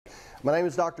My name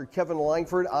is Dr. Kevin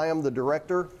Langford. I am the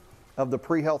director of the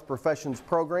Pre-Health Professions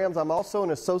programs. I'm also an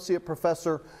associate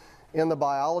professor in the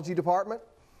biology department.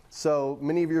 So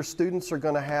many of your students are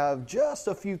going to have just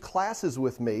a few classes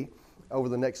with me over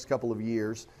the next couple of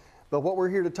years. But what we're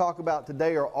here to talk about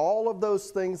today are all of those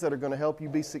things that are going to help you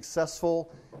be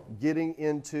successful getting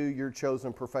into your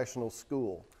chosen professional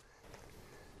school.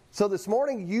 So this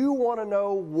morning, you want to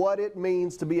know what it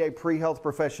means to be a pre-health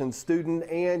profession student,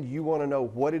 and you want to know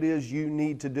what it is you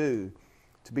need to do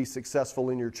to be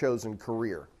successful in your chosen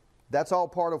career. That's all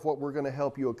part of what we're going to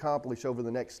help you accomplish over the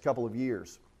next couple of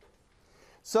years.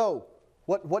 So,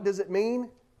 what does it mean?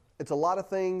 It's a lot of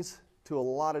things to a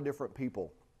lot of different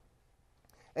people.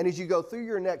 And as you go through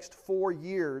your next 4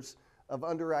 years of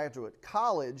undergraduate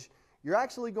college, you're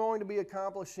actually going to be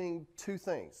accomplishing two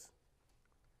things.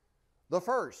 The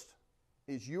first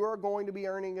is you are going to be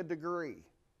earning a degree.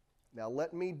 Now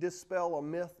let me dispel a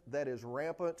myth that is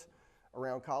rampant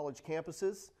around college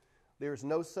campuses. There's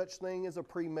no such thing as a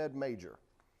pre-med major.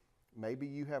 Maybe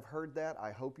you have heard that.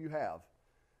 I hope you have.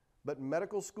 But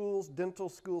medical schools, dental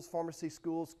schools, pharmacy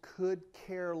schools could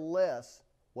care less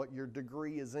what your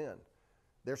degree is in.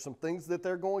 There's some things that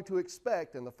they're going to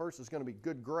expect, and the first is going to be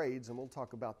good grades, and we'll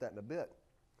talk about that in a bit.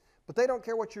 But they don't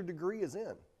care what your degree is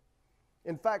in.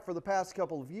 In fact, for the past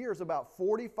couple of years, about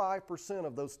 45%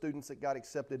 of those students that got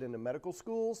accepted into medical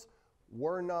schools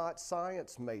were not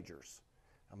science majors.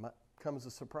 That might come as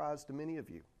a surprise to many of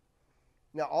you.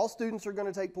 Now, all students are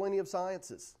going to take plenty of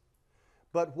sciences.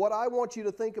 But what I want you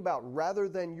to think about, rather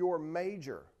than your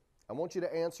major, I want you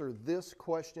to answer this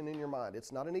question in your mind.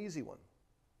 It's not an easy one.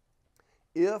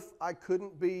 If I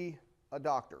couldn't be a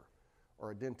doctor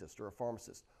or a dentist or a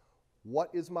pharmacist,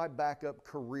 what is my backup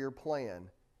career plan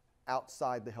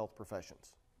outside the health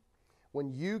professions?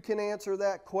 When you can answer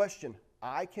that question,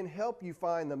 I can help you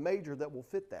find the major that will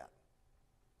fit that.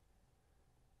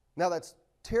 Now that's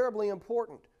terribly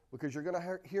important because you're going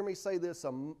to hear me say this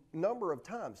a number of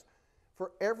times.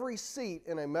 For every seat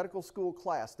in a medical school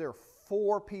class, there are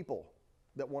 4 people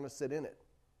that want to sit in it,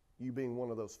 you being one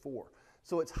of those 4.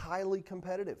 So it's highly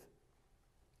competitive.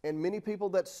 And many people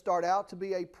that start out to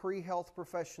be a pre-health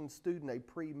profession student, a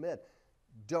pre-med,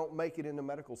 don't make it into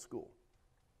medical school.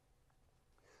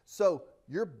 So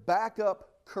your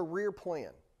backup career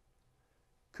plan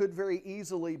could very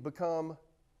easily become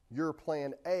your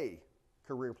plan A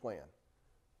career plan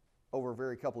over a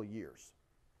very couple of years.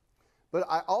 But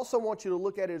I also want you to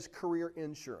look at it as career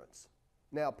insurance.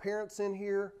 Now, parents in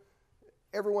here,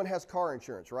 everyone has car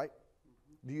insurance, right?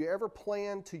 Do you ever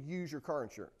plan to use your car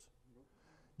insurance?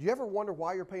 Do you ever wonder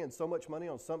why you're paying so much money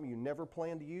on something you never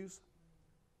plan to use?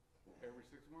 Every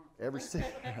 6 months. Every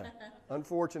 6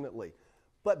 unfortunately.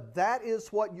 But that is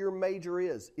what your major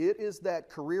is. It is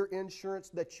that career insurance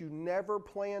that you never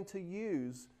plan to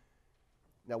use.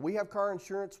 Now, we have car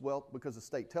insurance, well, because the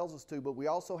state tells us to, but we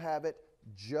also have it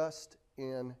just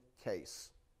in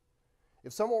case.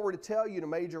 If someone were to tell you to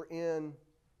major in,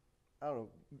 I don't know,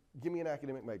 give me an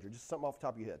academic major, just something off the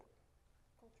top of your head.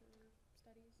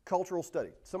 Cultural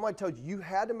studies. Somebody told you you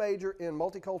had to major in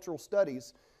multicultural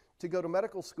studies to go to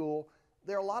medical school.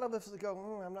 There are a lot of us that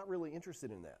go, I'm not really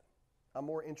interested in that. I'm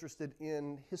more interested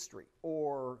in history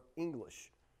or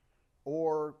English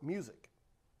or music.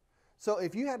 So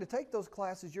if you had to take those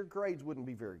classes, your grades wouldn't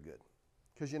be very good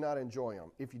because you're not enjoying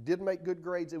them. If you did make good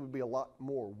grades, it would be a lot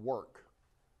more work.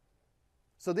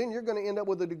 So then you're going to end up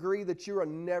with a degree that you are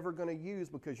never going to use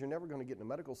because you're never going to get into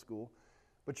medical school,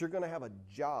 but you're going to have a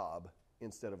job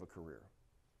instead of a career.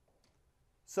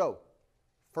 So,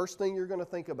 first thing you're going to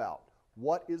think about,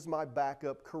 what is my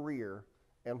backup career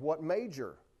and what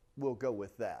major will go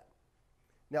with that?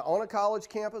 Now, on a college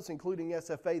campus, including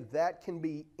SFA, that can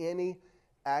be any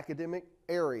academic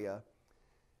area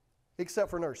except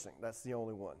for nursing. That's the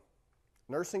only one.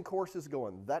 Nursing courses go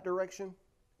in that direction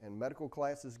and medical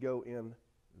classes go in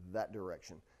that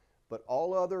direction. But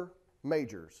all other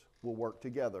majors will work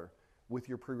together with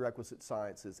your prerequisite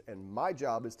sciences, and my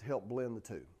job is to help blend the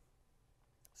two.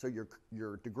 So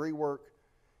your degree work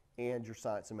and your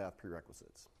science and math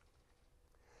prerequisites.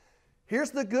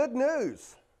 Here's the good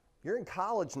news. You're in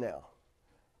college now.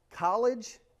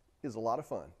 College is a lot of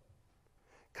fun.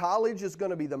 College is going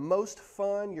to be the most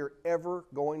fun you're ever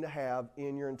going to have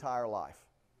in your entire life.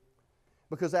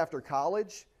 Because after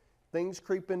college, things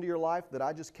creep into your life that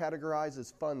I just categorize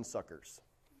as fun suckers.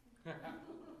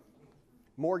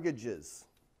 Mortgages,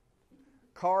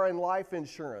 car and life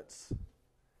insurance,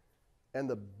 and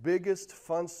the biggest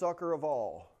fun sucker of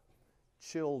all,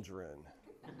 children.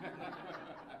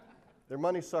 They're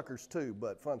money suckers too,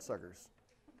 but fun suckers.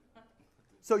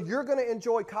 So you're going to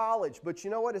enjoy college, but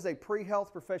you know what? As a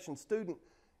pre-health profession student,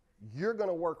 you're going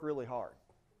to work really hard.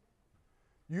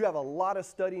 You have a lot of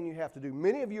studying you have to do.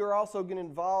 Many of you are also getting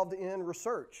involved in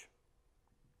research,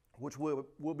 which will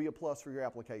be a plus for your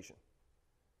application.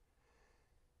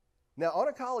 Now, on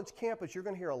a college campus, you're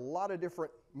going to hear a lot of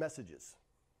different messages.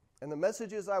 And the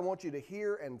messages I want you to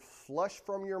hear and flush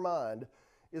from your mind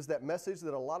is that message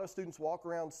that a lot of students walk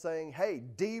around saying, hey,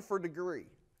 D for degree.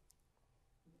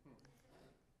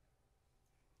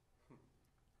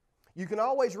 You can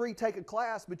always retake a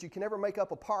class, but you can never make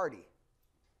up a party.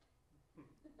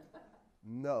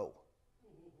 No.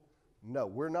 No,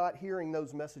 we're not hearing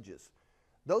those messages.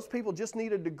 Those people just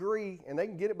need a degree, and they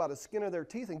can get it by the skin of their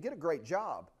teeth and get a great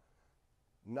job.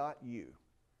 Not you.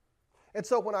 And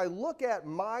so when I look at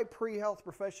my pre-health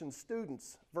profession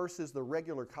students versus the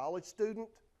regular college student,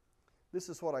 this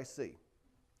is what I see.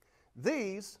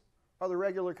 These are the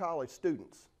regular college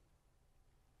students.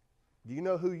 Do you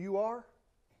know who you are?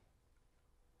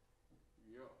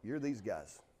 Yeah. You're these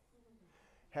guys.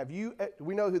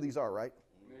 We know who these are, right?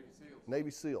 Navy SEALs.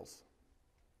 Navy SEALs.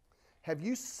 Have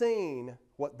you seen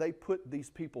what they put these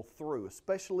people through,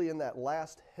 especially in that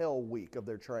last hell week of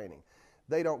their training?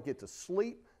 They don't get to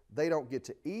sleep. They don't get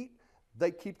to eat.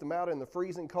 They keep them out in the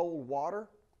freezing cold water,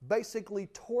 basically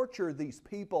torture these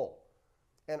people.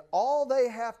 And all they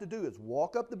have to do is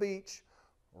walk up the beach,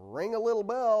 ring a little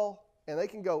bell, and they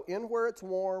can go in where it's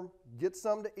warm, get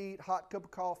something to eat, hot cup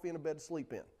of coffee, and a bed to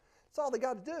sleep in. That's all they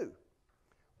got to do.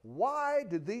 Why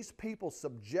do these people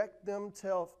subject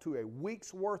themselves to a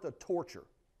week's worth of torture?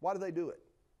 Why do they do it?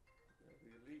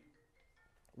 The elite.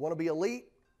 Want to be elite?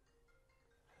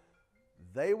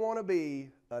 They want to be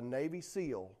a Navy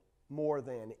SEAL more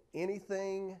than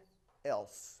anything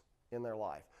else in their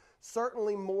life.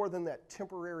 Certainly more than that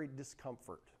temporary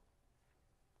discomfort.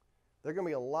 There are going to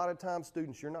be a lot of times,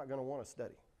 students, you're not going to want to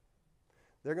study.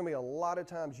 There are going to be a lot of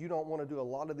times you don't want to do a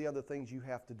lot of the other things you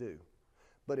have to do.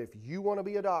 But if you want to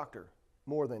be a doctor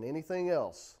more than anything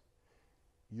else,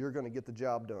 you're going to get the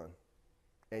job done.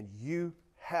 And you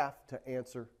have to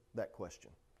answer that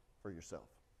question for yourself.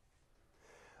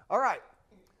 All right,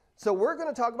 so we're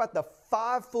going to talk about the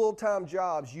 5 full-time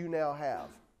jobs you now have.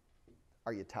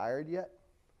 Are you tired yet?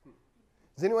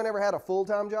 Has anyone ever had a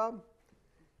full-time job?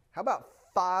 How about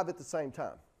 5 at the same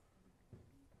time?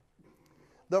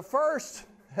 The first,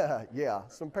 yeah,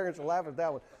 some parents are laughing at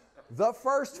that one. The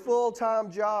first full-time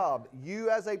job you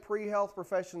as a pre-health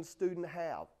profession student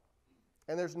have,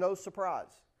 and there's no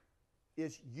surprise,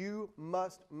 is you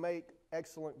must make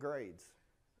excellent grades.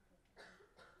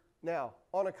 Now,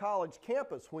 on a college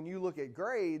campus, when you look at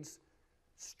grades,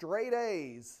 straight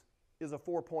A's is a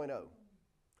 4.0.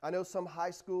 I know some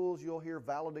high schools, you'll hear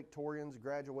valedictorians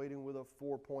graduating with a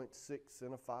 4.6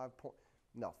 and a 5.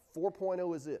 No,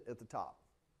 4.0 is it at the top.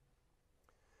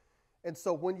 And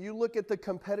so when you look at the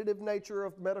competitive nature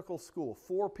of medical school,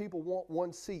 4 people want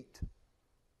 1 seat.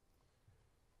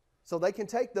 So they can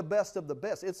take the best of the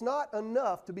best. It's not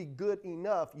enough to be good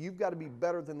enough. You've got to be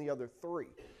better than the other 3.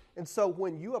 And so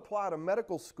when you apply to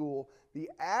medical school, the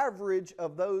average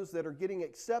of those that are getting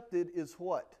accepted is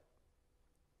what?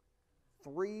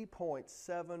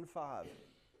 3.75.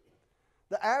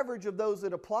 The average of those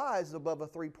that apply is above a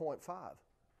 3.5.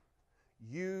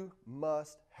 You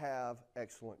must have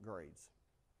excellent grades.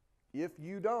 If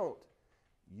you don't,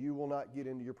 you will not get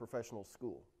into your professional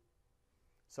school.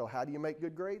 So how do you make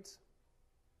good grades?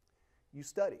 You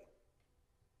study.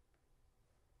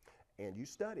 And you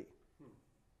study.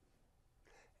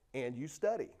 And you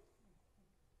study.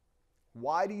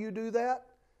 Why do you do that?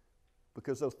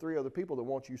 Because those 3 other people that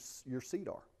want your seat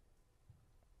are.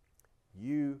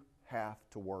 You have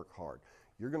to work hard.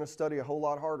 You're going to study a whole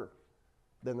lot harder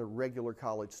than the regular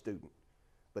college student.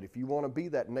 But if you want to be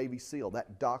that Navy SEAL,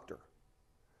 that doctor,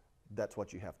 that's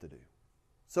what you have to do.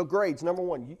 So grades, number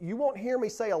 1. You won't hear me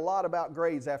say a lot about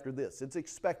grades after this. It's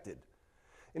expected.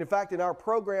 And in fact, in our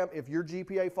program, if your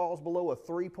GPA falls below a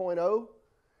 3.0,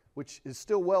 which is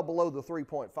still well below the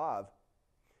 3.5,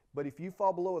 but if you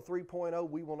fall below a 3.0,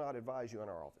 we will not advise you in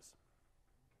our office,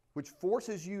 which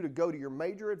forces you to go to your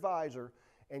major advisor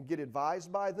and get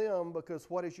advised by them, because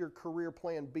what is your career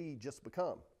plan B just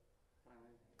become?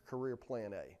 Career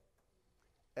plan A.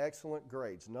 Excellent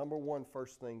grades. Number 1,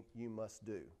 first thing you must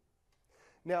do.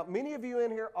 Now, many of you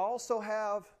in here also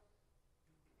have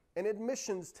an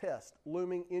admissions test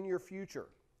looming in your future.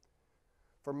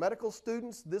 For medical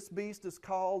students, this beast is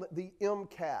called the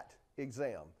MCAT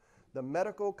exam, the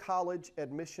Medical College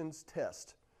Admissions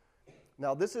Test.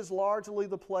 Now, this is largely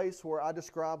the place where I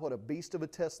describe what a beast of a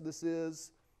test this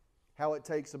is, how it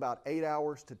takes about 8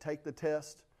 hours to take the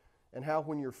test, and how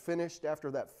when you're finished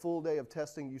after that full day of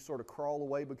testing, you sort of crawl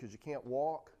away because you can't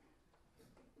walk.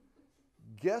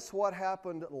 Guess what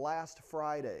happened last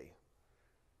Friday?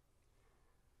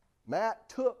 Matt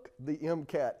took the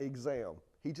MCAT exam.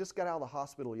 He just got out of the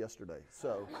hospital yesterday.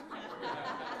 So,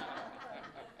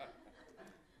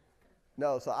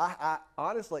 no, so I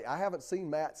honestly, I haven't seen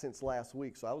Matt since last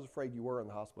week, so I was afraid you were in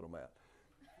the hospital, Matt.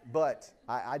 But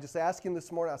I just asked him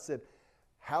this morning, I said,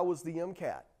 how was the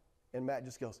MCAT? And Matt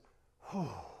just goes, whew.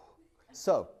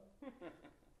 So,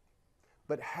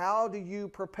 but how do you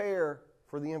prepare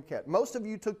for the MCAT? Most of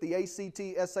you took the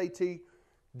ACT, SAT,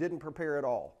 didn't prepare at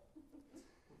all.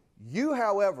 You,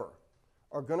 however,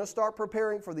 are going to start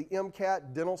preparing for the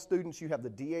MCAT. Dental students, you have the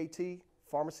DAT.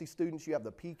 Pharmacy students, you have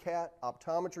the PCAT.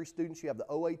 Optometry students, you have the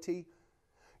OAT.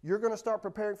 You're going to start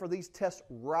preparing for these tests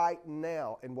right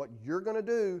now. And what you're going to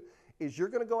do is you're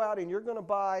going to go out and you're going to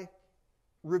buy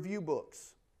review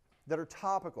books that are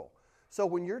topical. So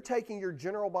when you're taking your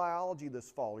general biology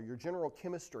this fall or your general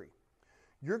chemistry,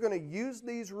 you're going to use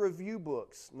these review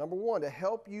books, number one, to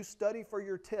help you study for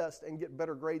your test and get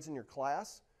better grades in your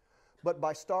class. But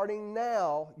by starting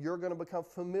now, you're going to become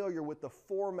familiar with the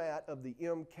format of the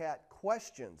MCAT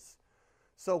questions.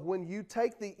 So when you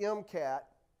take the MCAT,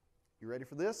 you ready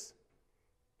for this?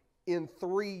 In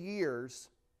 3 years,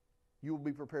 you will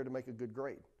be prepared to make a good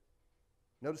grade.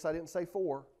 Notice I didn't say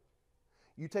 4.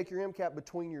 You take your MCAT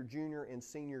between your junior and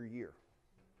senior year.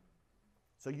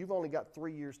 So you've only got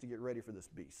 3 years to get ready for this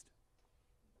beast,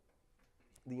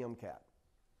 the MCAT.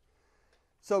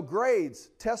 So grades,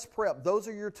 test prep, those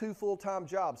are your 2 full-time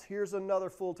jobs. Here's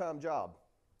another full-time job.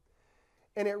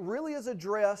 And it really is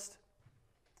addressed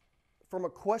from a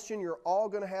question you're all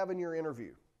going to have in your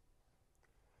interview.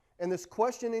 And this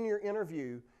question in your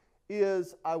interview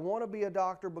is, I want to be a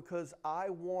doctor because I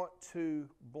want to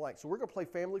blank. So we're going to play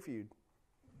Family Feud.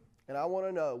 And I want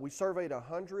to know, we surveyed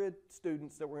 100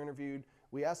 students that were interviewed.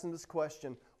 We asked them this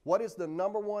question, what is the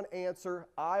number one answer?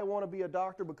 I want to be a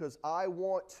doctor because I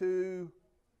want to...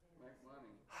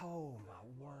 Oh,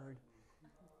 my word.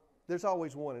 There's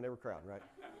always one in every crowd, right?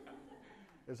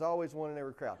 There's always one in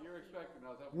every crowd. You're expecting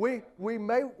us.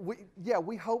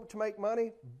 We hope to make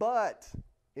money, but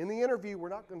in the interview, we're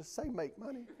not going to say make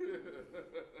money.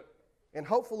 And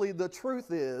hopefully the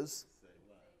truth is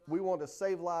we want to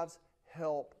save lives,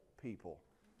 help people.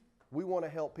 We want to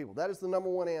help people. That is the number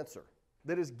one answer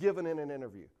that is given in an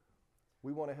interview.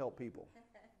 We want to help people.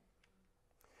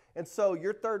 And so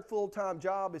your third full-time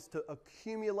job is to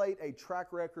accumulate a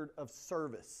track record of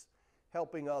service,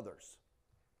 helping others.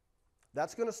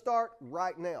 That's going to start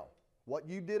right now. What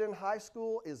you did in high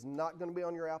school is not going to be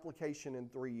on your application in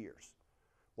 3 years.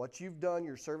 What you've done,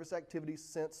 your service activities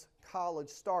since college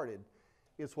started,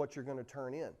 is what you're going to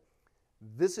turn in.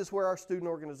 This is where our student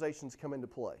organizations come into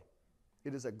play.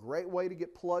 It is a great way to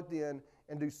get plugged in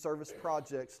and do service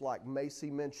projects like Macy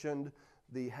mentioned,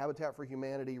 the Habitat for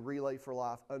Humanity, Relay for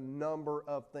Life, a number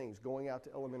of things going out to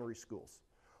elementary schools.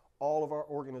 All of our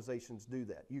organizations do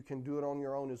that. You can do it on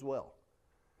your own as well.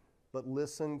 But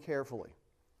listen carefully.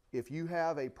 If you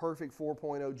have a perfect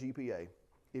 4.0 GPA,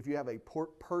 if you have a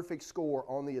perfect score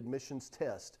on the admissions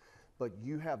test, but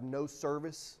you have no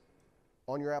service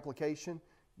on your application,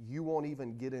 you won't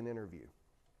even get an interview.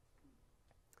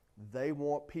 They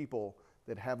want people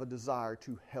that have a desire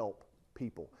to help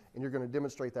people. And you're going to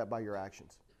demonstrate that by your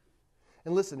actions.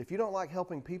 And listen, if you don't like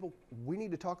helping people, we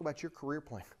need to talk about your career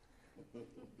plan.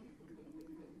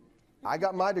 I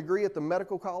got my degree at the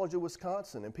Medical College of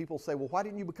Wisconsin, and people say, well, why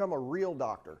didn't you become a real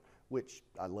doctor? Which,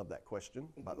 I love that question,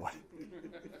 by the way.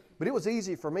 But it was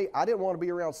easy for me. I didn't want to be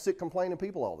around sick, complaining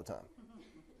people all the time.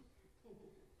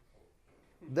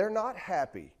 They're not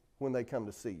happy when they come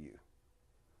to see you.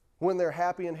 When they're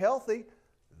happy and healthy,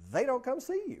 they don't come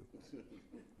see you.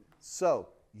 So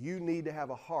you need to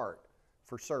have a heart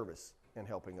for service and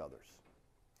helping others.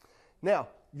 Now,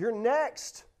 your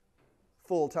next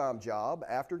full-time job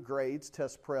after grades,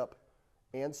 test prep,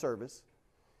 and service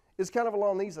is kind of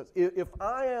along these lines. If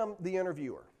I am the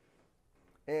interviewer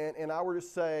and I were to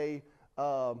say,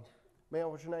 ma'am,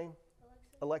 what's your name?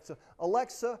 Alexa.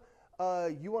 Alexa,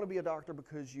 you want to be a doctor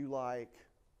because you like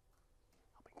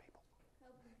helping people.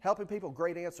 Helping people,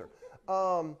 great answer.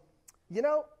 You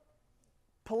know,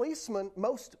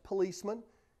 most policemen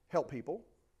help people.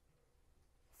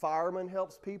 Fireman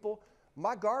helps people.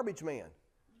 My garbage man,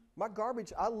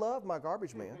 I love my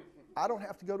garbage man. I don't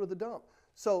have to go to the dump.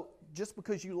 So just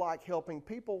because you like helping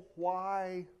people,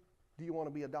 why do you want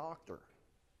to be a doctor?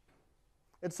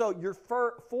 And so your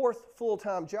fourth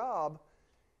full-time job,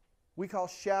 we call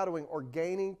shadowing or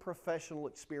gaining professional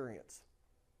experience.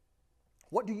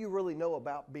 What do you really know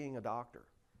about being a doctor?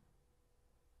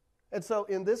 And so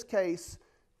in this case,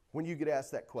 when you get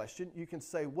asked that question, you can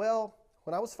say, well,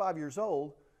 when I was 5 years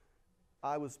old,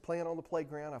 I was playing on the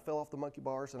playground. I fell off the monkey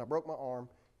bars and I broke my arm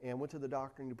and went to the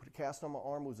doctor and he put a cast on my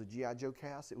arm. It was a G.I. Joe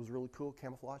cast. It was really cool,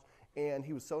 camouflage. And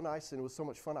he was so nice and it was so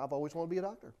much fun. I've always wanted to be a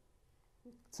doctor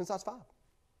since I was 5.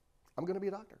 I'm going to be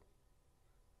a doctor.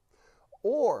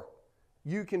 Or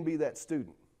you can be that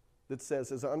student that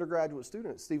says, as an undergraduate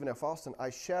student at Stephen F. Austin, I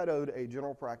shadowed a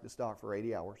general practice doc for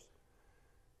 80 hours.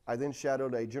 I then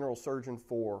shadowed a general surgeon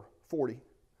for 40.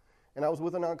 And I was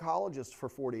with an oncologist for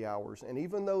 40 hours. And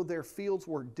even though their fields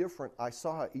were different, I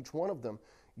saw each one of them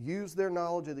use their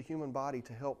knowledge of the human body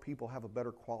to help people have a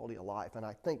better quality of life. And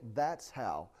I think that's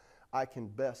how I can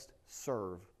best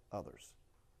serve others.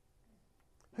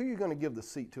 Who are you going to give the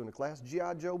seat to in the class?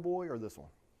 G.I. Joe boy or this one?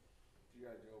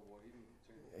 G.I. Joe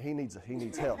boy, He needs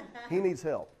help. He needs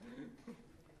help.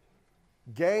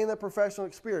 Gain the professional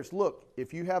experience. Look,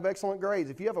 if you have excellent grades,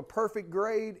 if you have a perfect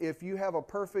grade, if you have a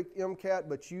perfect MCAT,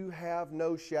 but you have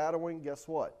no shadowing, guess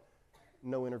what?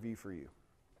 No interview for you.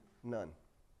 None.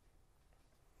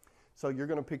 So you're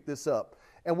going to pick this up.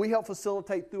 And we help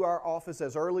facilitate through our office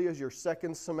as early as your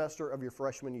second semester of your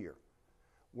freshman year.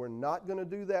 We're not going to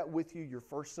do that with you your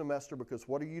first semester because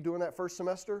what are you doing that first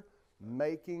semester?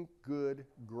 Making good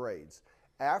grades.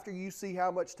 After you see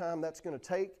how much time that's going to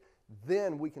take,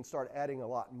 then we can start adding a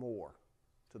lot more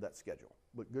to that schedule.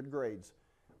 But good grades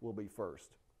will be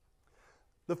first.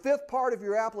 The fifth part of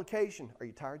your application, are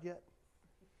you tired yet?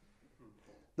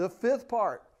 The fifth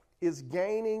part is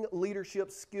gaining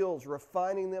leadership skills,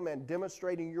 refining them, and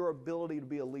demonstrating your ability to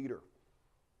be a leader.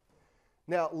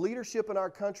 Now, leadership in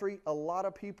our country, a lot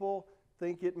of people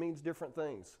think it means different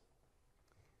things.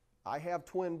 I have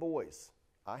twin boys.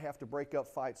 I have to break up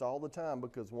fights all the time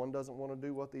because one doesn't want to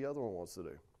do what the other one wants to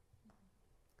do.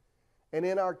 And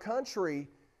in our country,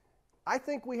 I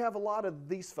think we have a lot of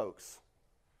these folks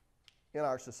in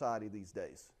our society these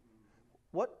days.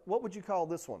 What would you call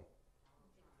this one?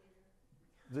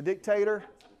 The dictator?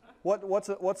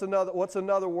 What's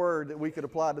another word that we could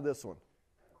apply to this one?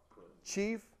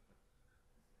 Chief?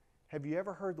 Have you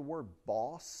ever heard the word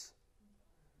boss?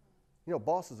 You know,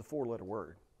 boss is a 4-letter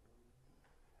word.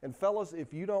 And fellas,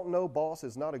 if you don't know boss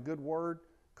is not a good word,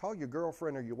 call your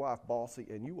girlfriend or your wife bossy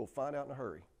and you will find out in a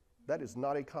hurry. That is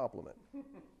not a compliment.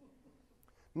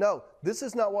 No, this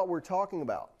is not what we're talking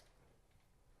about.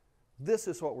 This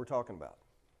is what we're talking about.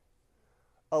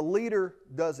 A leader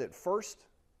does it first,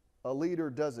 a leader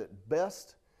does it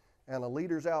best, and a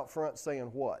leader's out front saying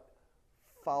what?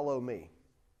 Follow me.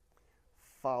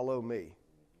 Follow me.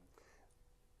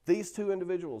 These two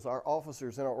individuals, our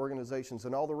officers in our organizations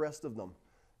and all the rest of them,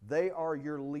 they are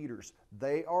your leaders.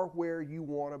 They are where you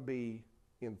want to be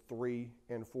in 3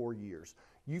 and 4 years.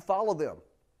 You follow them.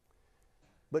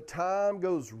 But time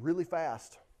goes really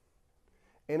fast.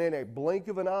 And in a blink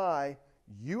of an eye,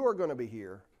 you are going to be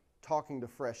here talking to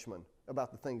freshmen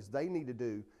about the things they need to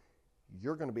do.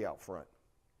 You're going to be out front.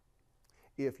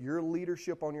 If your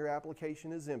leadership on your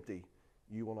application is empty,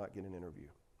 you will not get an interview.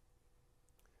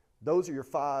 Those are your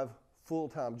 5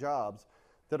 full-time jobs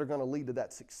that are going to lead to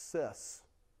that success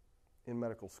in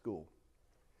medical school.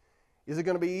 Is it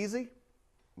going to be easy?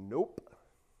 Nope.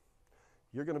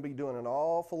 You're going to be doing an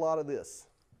awful lot of this.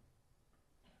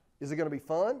 Is it going to be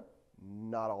fun?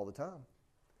 Not all the time.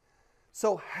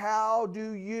 So how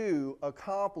do you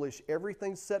accomplish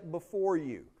everything set before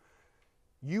you?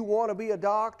 You want to be a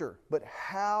doctor, but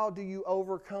how do you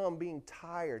overcome being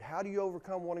tired? How do you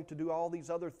overcome wanting to do all these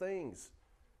other things?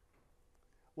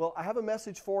 Well, I have a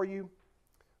message for you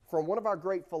from one of our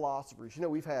great philosophers. You know,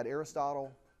 we've had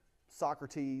Aristotle,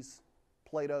 Socrates,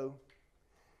 Plato.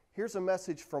 Here's a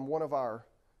message from one of our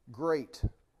great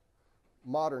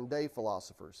modern day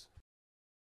philosophers.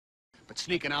 But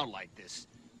sneaking out like this,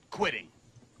 quitting,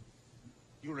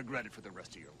 you'll regret it for the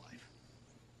rest of your life.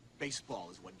 Baseball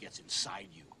is what gets inside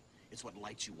you. It's what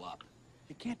lights you up.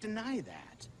 You can't deny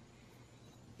that.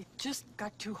 It just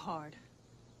got too hard.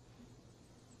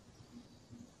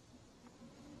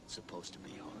 It's supposed to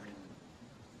be hard.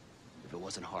 If it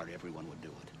wasn't hard, everyone would do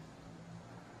it.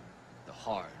 The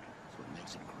hard is what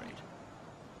makes it great.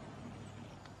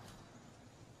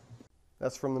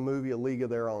 That's from the movie A League of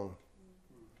Their Own.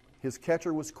 His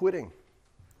catcher was quitting.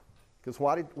 Because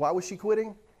why was she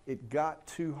quitting? It got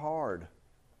too hard.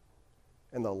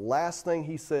 And the last thing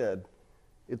he said,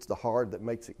 it's the hard that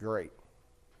makes it great.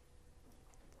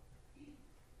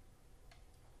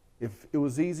 If it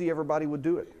was easy, everybody would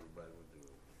do it.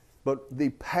 But the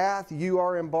path you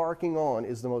are embarking on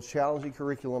is the most challenging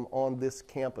curriculum on this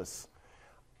campus.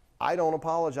 I don't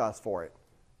apologize for it.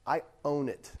 I own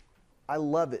it. I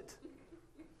love it.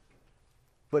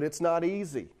 But it's not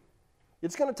easy.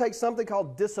 It's going to take something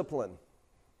called discipline.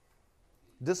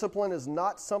 Discipline is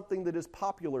not something that is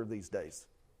popular these days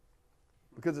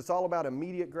because it's all about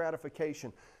immediate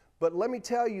gratification. But let me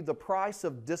tell you, the price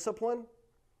of discipline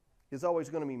is always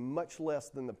going to be much less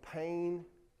than the pain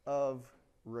of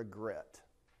regret.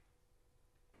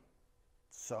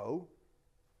 So,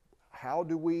 how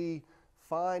do we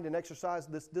find and exercise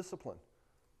this discipline?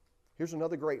 Here's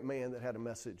another great man that had a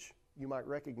message. You might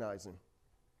recognize him.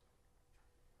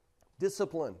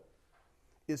 Discipline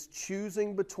is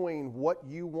choosing between what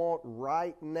you want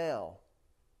right now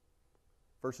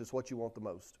versus what you want the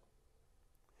most.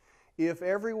 If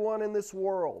everyone in this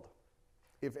world,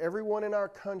 if everyone in our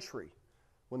country,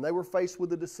 when they were faced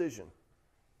with a decision,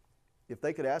 if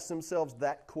they could ask themselves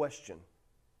that question,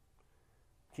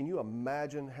 can you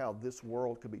imagine how this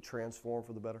world could be transformed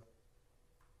for the better?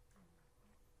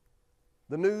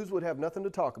 The news would have nothing to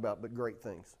talk about but great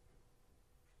things.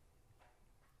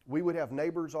 We would have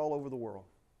neighbors all over the world.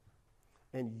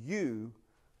 And you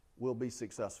will be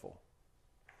successful.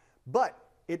 But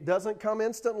it doesn't come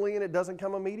instantly and it doesn't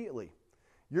come immediately.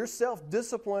 Your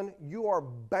self-discipline, you are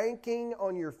banking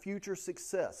on your future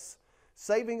success.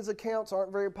 Savings accounts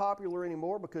aren't very popular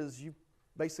anymore because you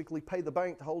basically pay the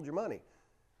bank to hold your money.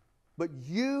 But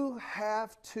you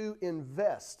have to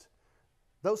invest.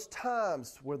 Those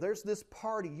times where there's this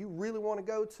party you really want to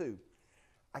go to,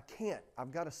 I can't.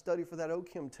 I've got to study for that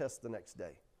OChem test the next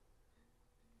day.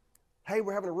 Hey,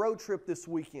 we're having a road trip this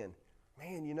weekend.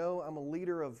 Man, you know, I'm a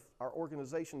leader of our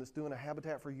organization that's doing a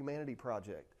Habitat for Humanity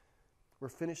project. We're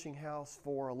finishing house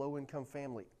for a low-income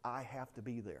family. I have to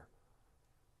be there.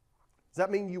 Does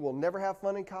that mean you will never have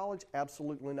fun in college?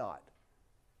 Absolutely not.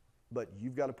 But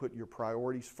you've got to put your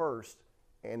priorities first.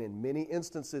 And in many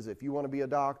instances, if you want to be a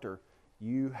doctor,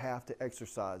 you have to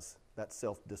exercise that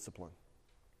self-discipline.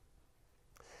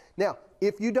 Now,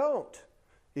 if you don't,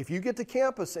 if you get to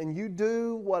campus and you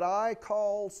do what I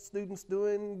call students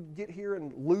doing, get here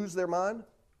and lose their mind,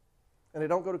 and they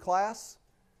don't go to class,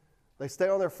 they stay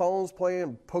on their phones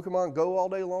playing Pokemon Go all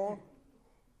day long,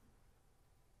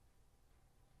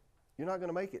 you're not going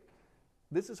to make it.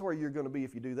 This is where you're going to be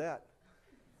if you do that.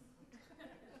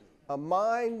 A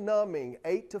mind-numbing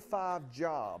 8-to-5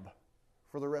 job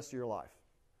for the rest of your life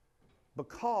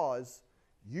because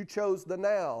you chose the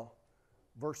now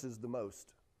versus the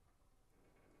most.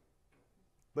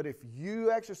 But if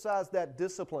you exercise that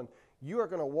discipline, you are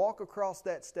going to walk across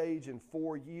that stage in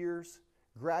 4 years,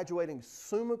 graduating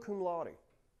summa cum laude,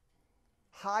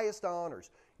 highest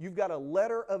honors. You've got a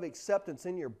letter of acceptance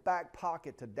in your back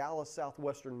pocket to Dallas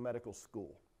Southwestern Medical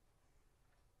School.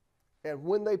 And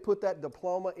when they put that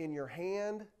diploma in your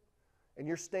hand and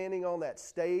you're standing on that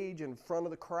stage in front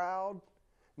of the crowd,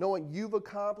 knowing you've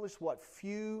accomplished what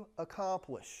few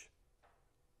accomplish,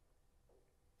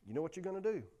 you know what you're going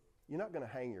to do. You're not going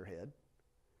to hang your head.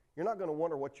 You're not going to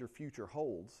wonder what your future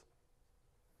holds.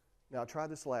 Now, I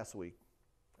tried this last week.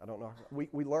 I don't know.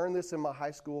 We learned this in my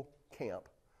high school camp.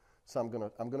 So I'm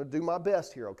going to do my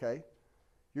best here, okay?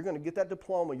 You're going to get that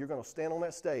diploma. You're going to stand on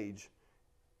that stage,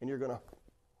 and you're going to...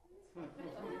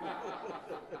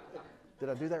 Did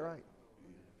I do that right?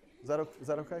 Is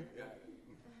that okay? Yeah.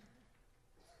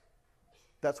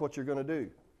 That's what you're going to do.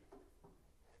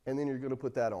 And then you're going to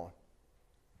put that on.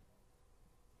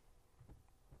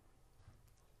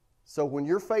 So when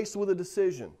you're faced with a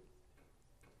decision,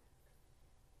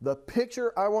 the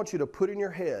picture I want you to put in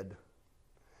your head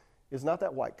is not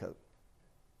that white coat.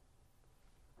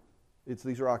 It's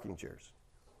these rocking chairs.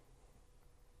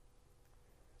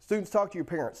 Students, talk to your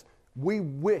parents. We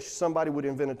wish somebody would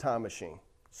invent a time machine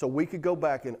so we could go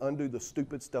back and undo the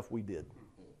stupid stuff we did.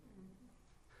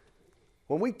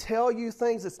 When we tell you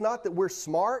things, it's not that we're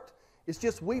smart. It's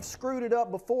just we've screwed it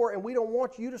up before and we don't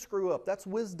want you to screw up. That's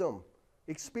wisdom,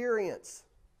 experience.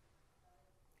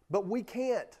 But we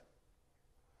can't.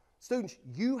 Students,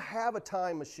 you have a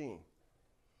time machine.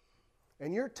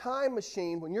 And your time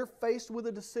machine, when you're faced with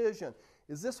a decision,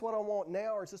 is this what I want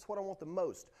now or is this what I want the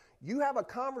most? You have a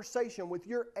conversation with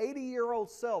your 80-year-old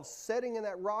self sitting in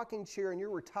that rocking chair in your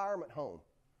retirement home.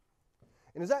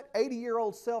 And is that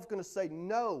 80-year-old self going to say,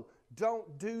 no,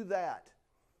 don't do that?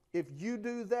 If you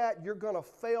do that, you're going to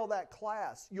fail that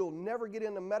class. You'll never get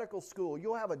into medical school.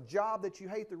 You'll have a job that you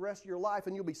hate the rest of your life,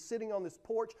 and you'll be sitting on this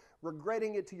porch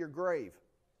regretting it to your grave.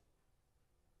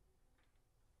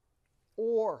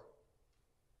 Or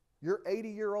your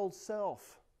 80-year-old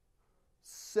self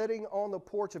sitting on the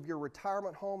porch of your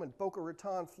retirement home in Boca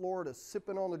Raton, Florida,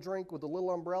 sipping on the drink with a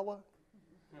little umbrella,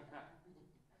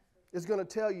 is going to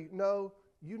tell you, no,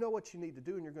 you know what you need to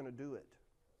do and you're going to do it.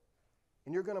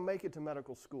 and you're going to make it to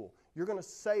medical school. You're going to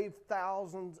save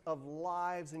thousands of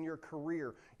lives in your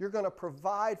career. You're going to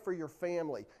provide for your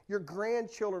family. Your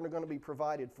grandchildren are going to be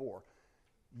provided for.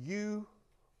 You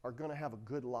are going to have a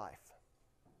good life.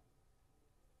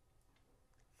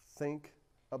 Think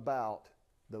about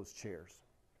those chairs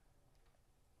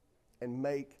and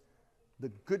make the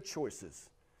good choices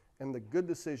and the good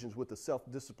decisions with the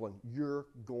self-discipline you're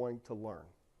going to learn.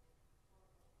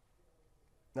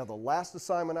 Now, the last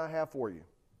assignment I have for you,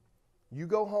 you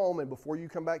go home and before you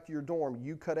come back to your dorm,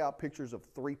 you cut out pictures of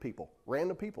 3 people,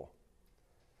 random people.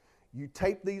 You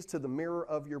tape these to the mirror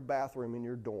of your bathroom in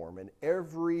your dorm, and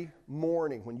every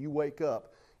morning when you wake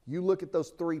up, you look at those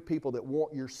 3 people that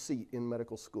want your seat in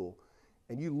medical school,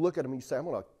 and you look at them and you say, I'm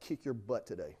going to kick your butt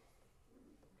today.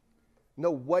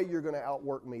 No way you're going to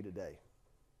outwork me today.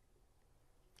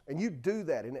 And you do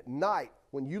that, and at night,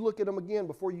 when you look at them again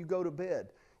before you go to bed,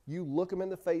 you look them in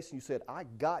the face and you said, I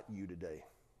got you today.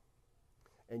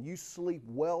 And you sleep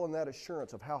well in that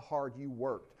assurance of how hard you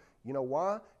worked. You know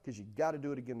why? Because you got to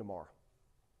do it again tomorrow.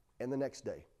 And the next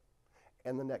day.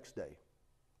 And the next day.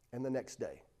 And the next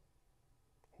day.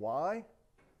 Why?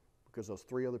 Because those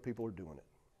 3 other people are doing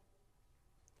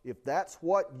it. If that's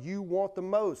what you want the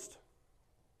most,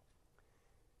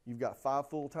 you've got 5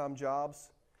 full-time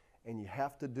jobs and you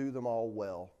have to do them all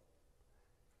well.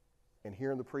 And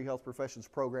here in the Pre-Health Professions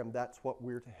program, that's what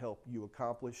we're to help you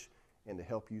accomplish and to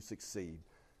help you succeed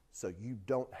so you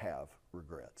don't have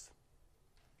regrets.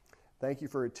 Thank you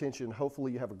for your attention.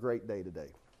 Hopefully you have a great day today.